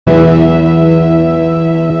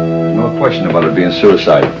question about it being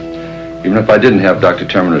suicide, even if I didn't have Dr.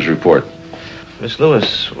 Terminer's report. Miss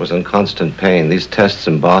Lewis was in constant pain. These tests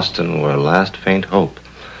in Boston were a last faint hope.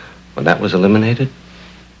 When that was eliminated...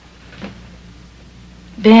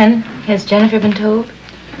 Ben, has Jennifer been told?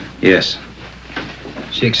 Yes.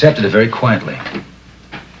 She accepted it very quietly.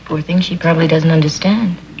 Poor thing, she probably doesn't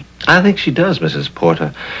understand. I think she does, Mrs.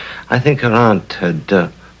 Porter. I think her aunt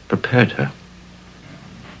had prepared her.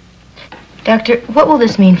 Doctor, what will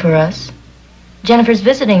this mean for us? Jennifer's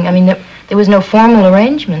visiting. I mean, there was no formal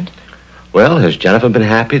arrangement. Well, has Jennifer been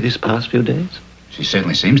happy these past few days? She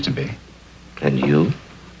certainly seems to be. And you?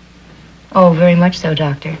 Oh, very much so,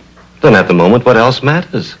 Doctor. Then at the moment, what else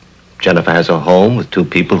matters? Jennifer has a home with two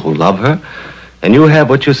people who love her, and you have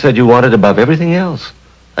what you said you wanted above everything else,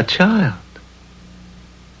 a child.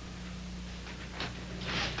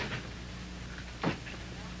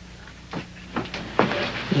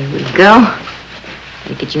 Here we go.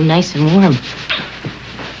 Gotta get you nice and warm.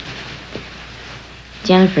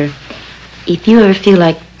 Jennifer, if you ever feel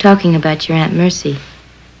like talking about your Aunt Mercy,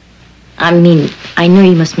 I know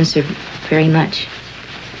you must miss her very much.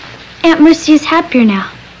 Aunt Mercy is happier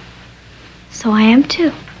now. So I am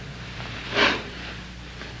too.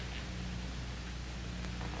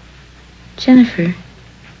 Jennifer,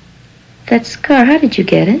 that scar, how did you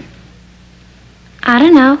get it? I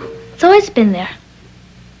don't know. It's always been there.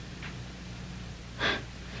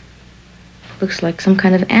 Looks like some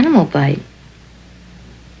kind of animal bite.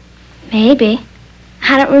 Maybe.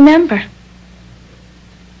 I don't remember.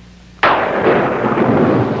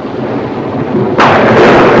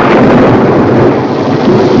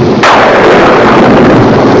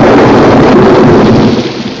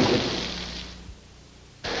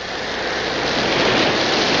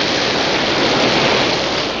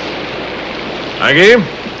 Maggie,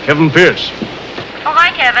 Kevin Pierce. Oh,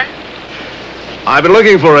 hi, Kevin. I've been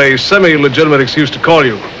looking for a semi-legitimate excuse to call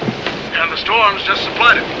you. And the storm's just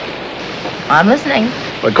supplied it. I'm listening.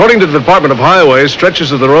 According to the Department of Highways,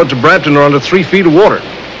 stretches of the road to Brampton are under 3 feet of water.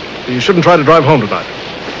 You shouldn't try to drive home tonight.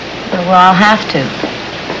 Well, I'll have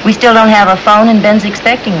to. We still don't have a phone, and Ben's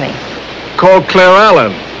expecting me. Call Claire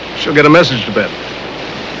Allen. She'll get a message to Ben.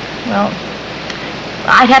 Well,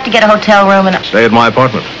 I'd have to get a hotel room and... Stay at my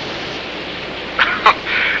apartment.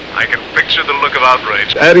 I can picture the look of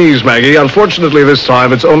outrage. At ease, Maggie. Unfortunately, this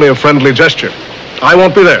time, it's only a friendly gesture. I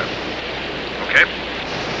won't be there. Okay?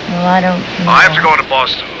 Well, I don't know. I have to go into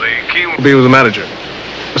Boston. The key will be with the manager.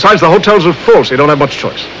 Besides, the hotels are full, so you don't have much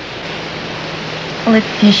choice. Well,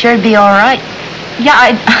 if you sure it'd be all right. Yeah,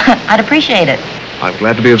 I'd appreciate it. I'm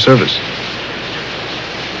glad to be of service.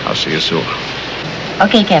 I'll see you soon.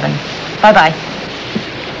 Okay, Kevin. Bye-bye.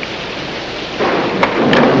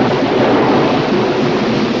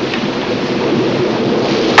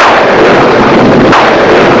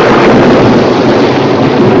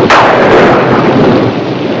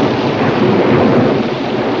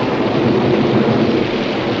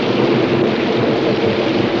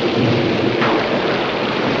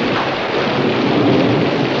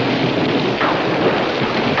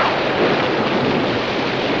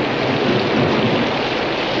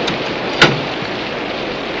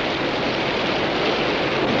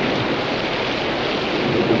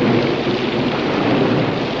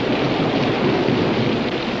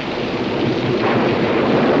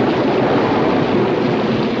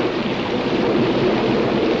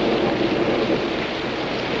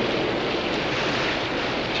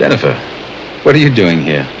 Jennifer, what are you doing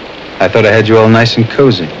here? I thought I had you all nice and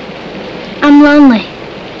cozy. I'm lonely.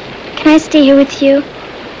 Can I stay here with you?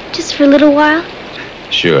 Just for a little while?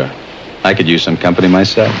 Sure. I could use some company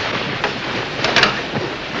myself.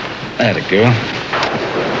 Atta girl.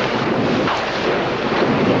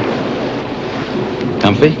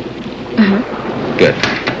 Comfy? Uh-huh. Good.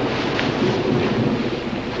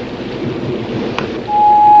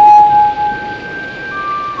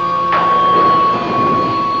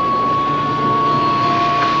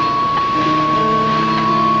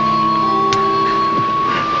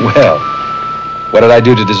 Well, what did I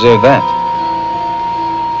do to deserve that?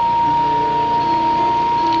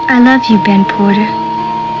 I love you, Ben Porter.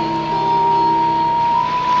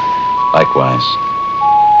 Likewise.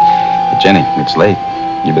 But Jenny, it's late.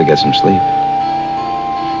 You better get some sleep.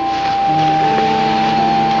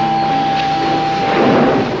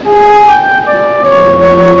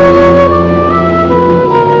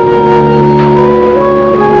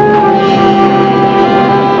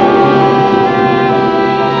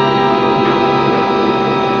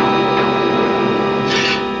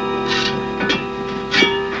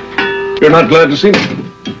 You're not glad to see me,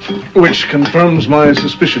 which confirms my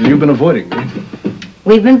suspicion. You've been avoiding me.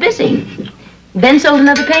 We've been busy. Ben sold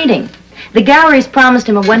another painting. The gallery's promised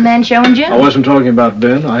him a one-man show in June. I wasn't talking about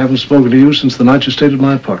Ben. I haven't spoken to you since the night you stayed at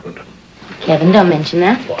my apartment. Kevin, don't mention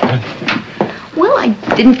that. Why? Well, I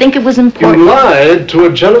didn't think it was You important. lied to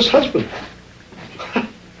a jealous husband.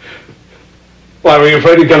 Why, were you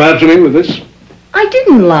afraid he'd come after me with this? I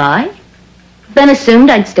didn't lie. Ben assumed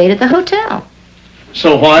I'd stayed at the hotel.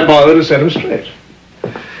 So why bother to set him straight?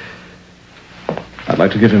 I'd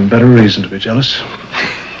like to give him better reason to be jealous.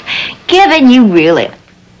 Kevin, you really...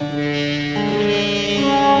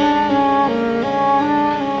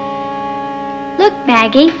 Look,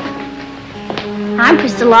 Maggie. I'm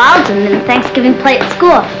Priscilla Alden in the Thanksgiving play at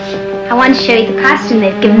school. I want to show you the costume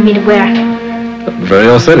they've given me to wear. Very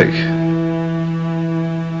authentic.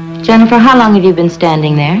 Jennifer, how long have you been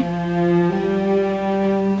standing there?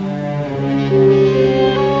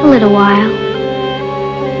 A little while.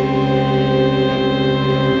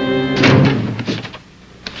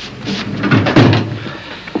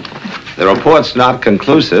 The report's not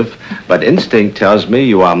conclusive, but instinct tells me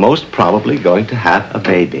you are most probably going to have a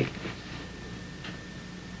baby.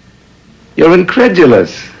 You're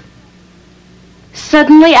incredulous.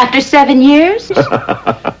 Suddenly, after 7 years?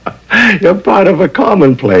 You're part of a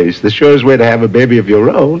commonplace. The surest way to have a baby of your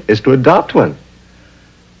own is to adopt one.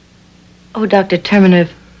 Oh, Dr. Terminer,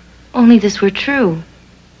 if only this were true.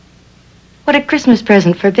 What a Christmas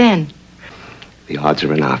present for Ben. The odds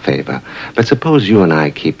are in our favor. But suppose you and I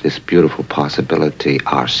keep this beautiful possibility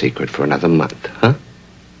our secret for another month, huh?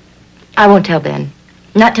 I won't tell Ben.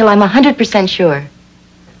 Not till I'm 100% sure.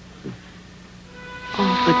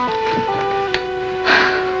 Oh, but...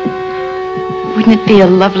 wouldn't it be a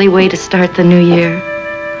lovely way to start the new year?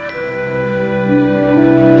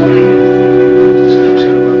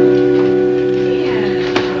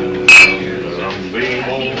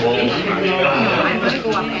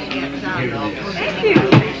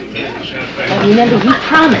 Remember, you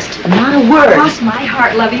promised, not a word. Cross my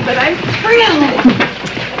heart, Lovey, but I'm thrilled.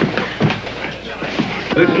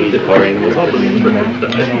 I don't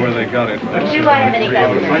know where they got it. Do I have any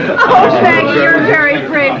government? Oh, Maggie, you're very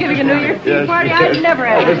brave giving a New Year's Eve party. I've never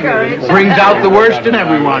had the courage. Brings out the worst in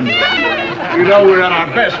everyone. You know we're at our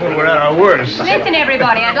best when we're at our worst. Listen,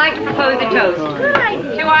 everybody, I'd like to propose a toast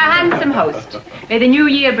to our handsome host. May the new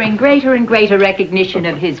year bring greater and greater recognition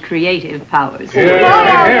of his creative powers.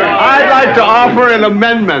 I'd like to offer an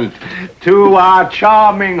amendment to our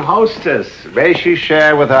charming hostess. May she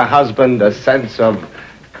share with her husband a sense of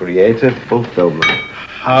creative fulfillment.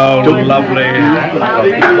 How lovely.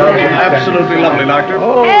 Absolutely lovely, Doctor.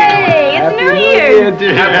 Hey, it's New Year.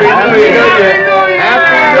 Happy New Year.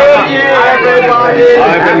 Happy New Year, everybody.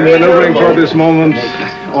 I've been maneuvering for this moment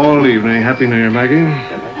all evening. Happy New Year, Maggie.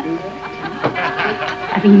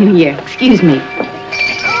 Happy New Year. Excuse me.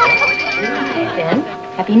 Ben,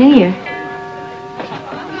 Happy New Year.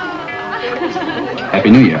 Happy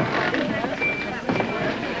New Year.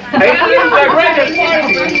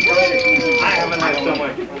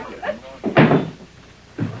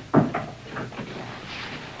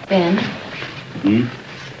 Ben?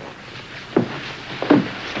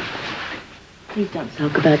 Please don't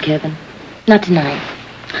sulk about Kevin. Not tonight.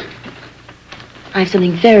 I have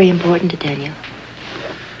something very important to tell you.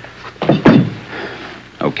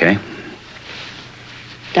 Okay.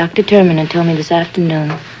 Dr. Terminer told me this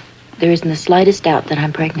afternoon there isn't the slightest doubt that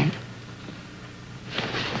I'm pregnant.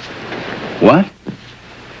 What?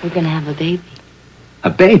 We're going to have a baby. A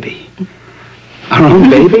baby? Our own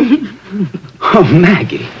baby? Oh,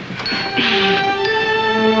 Maggie.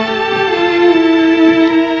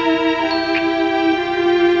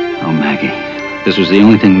 Oh, Maggie. This was the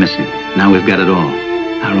only thing missing. Now we've got it all.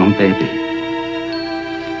 Our own baby.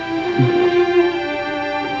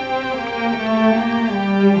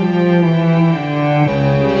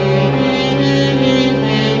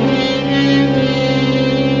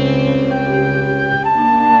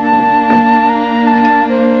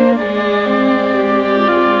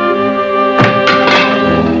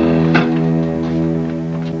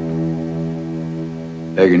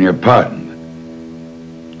 Begging your pardon.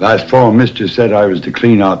 Last fall, Mister said I was to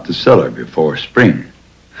clean out the cellar before spring.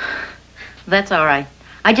 That's all right.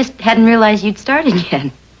 I just hadn't realized you'd started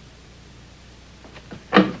yet.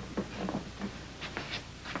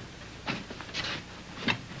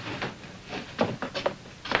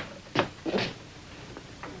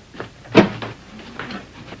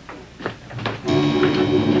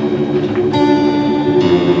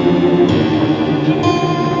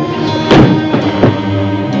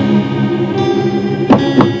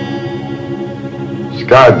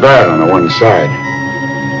 Scarred bad on the one side.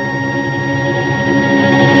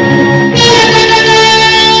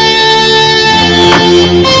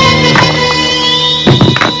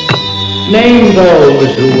 Name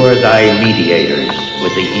those who were thy mediators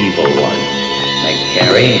with the evil one. Meg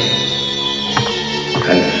Carey.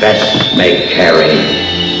 Confess, Meg Carey.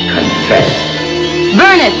 Confess.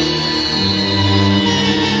 Burn it!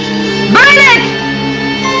 Burn it!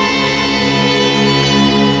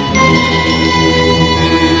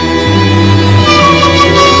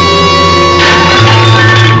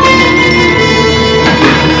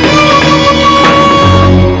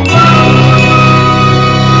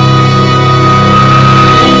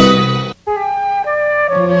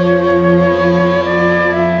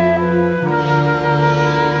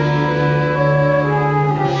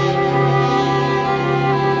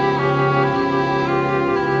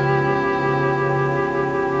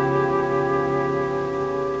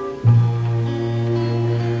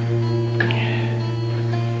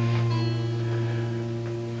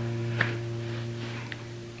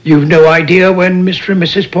 You've no idea when Mr. and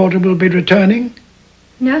Mrs. Porter will be returning?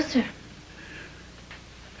 No, sir.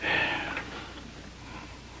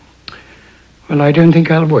 Well, I don't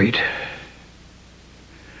think I'll wait.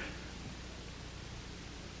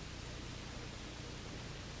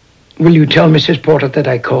 Will you tell Mrs. Porter that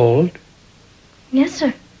I called? Yes,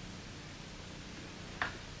 sir.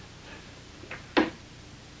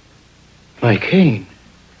 My cane.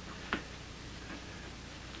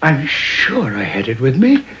 I'm sure I had it with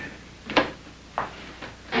me.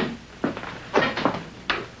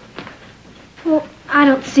 Well, I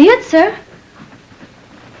don't see it, sir.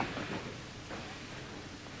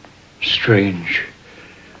 Strange.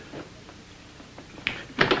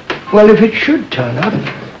 Well, if it should turn up,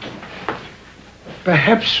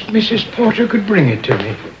 perhaps Mrs. Porter could bring it to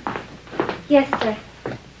me. Yes, sir.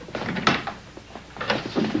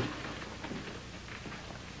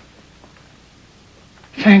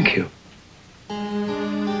 Thank you.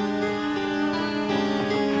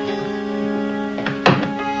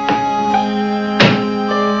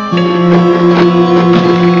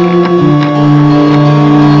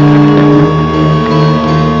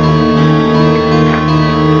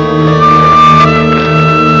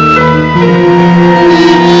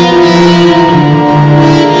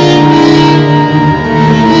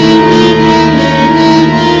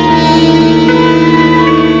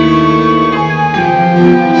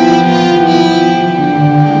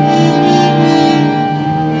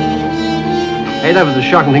 That was the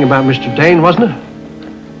shocking thing about Mr. Dane, wasn't it?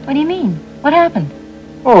 What do you mean? What happened?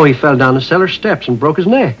 Oh, he fell down the cellar steps and broke his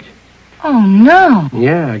neck. Oh, no.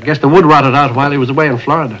 Yeah, I guess the wood rotted out while he was away in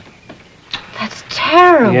Florida. That's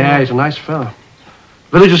terrible. Yeah, he's a nice fellow.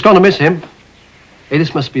 Village is going to miss him. Hey,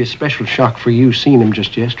 this must be a special shock for you, seeing him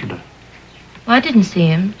just yesterday. Well, I didn't see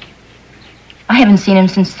him. I haven't seen him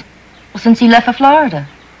since he left for Florida.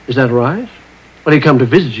 Is that right? Well, he come to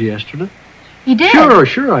visit you yesterday. He did?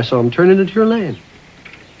 Sure. I saw him turning into your lane.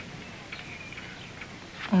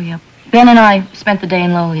 Oh, yeah. Ben and I spent the day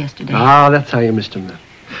in Lowell yesterday. Ah, that's how you missed him then.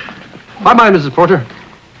 Bye-bye, Mrs. Porter.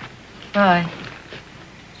 Bye.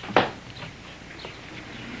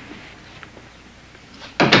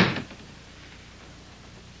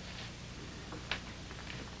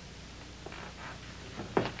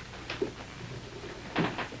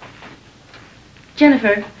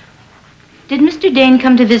 Jennifer, did Mr. Dane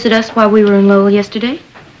come to visit us while we were in Lowell yesterday?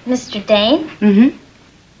 Mr. Dane? Mm-hmm.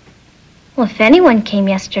 Well, if anyone came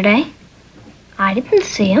yesterday, I didn't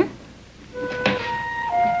see him.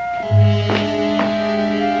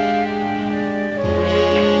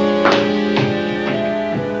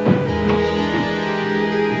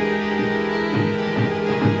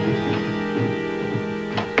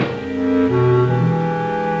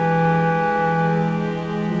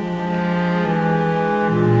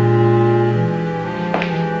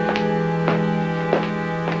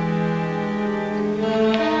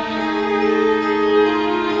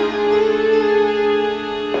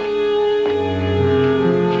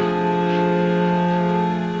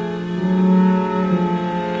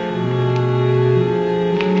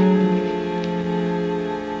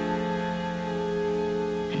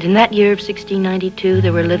 In that year of 1692,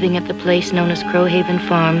 they were living at the place known as Crowhaven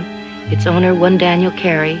Farm, its owner, one Daniel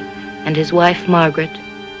Carey, and his wife, Margaret,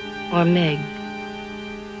 or Meg.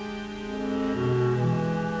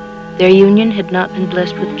 Their union had not been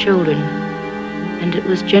blessed with children, and it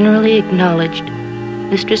was generally acknowledged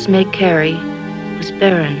Mistress Meg Carey was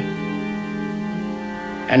barren.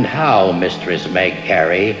 And how, Mistress Meg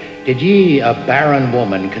Carey, did ye, a barren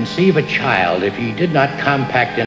woman, conceive a child if ye did not compact in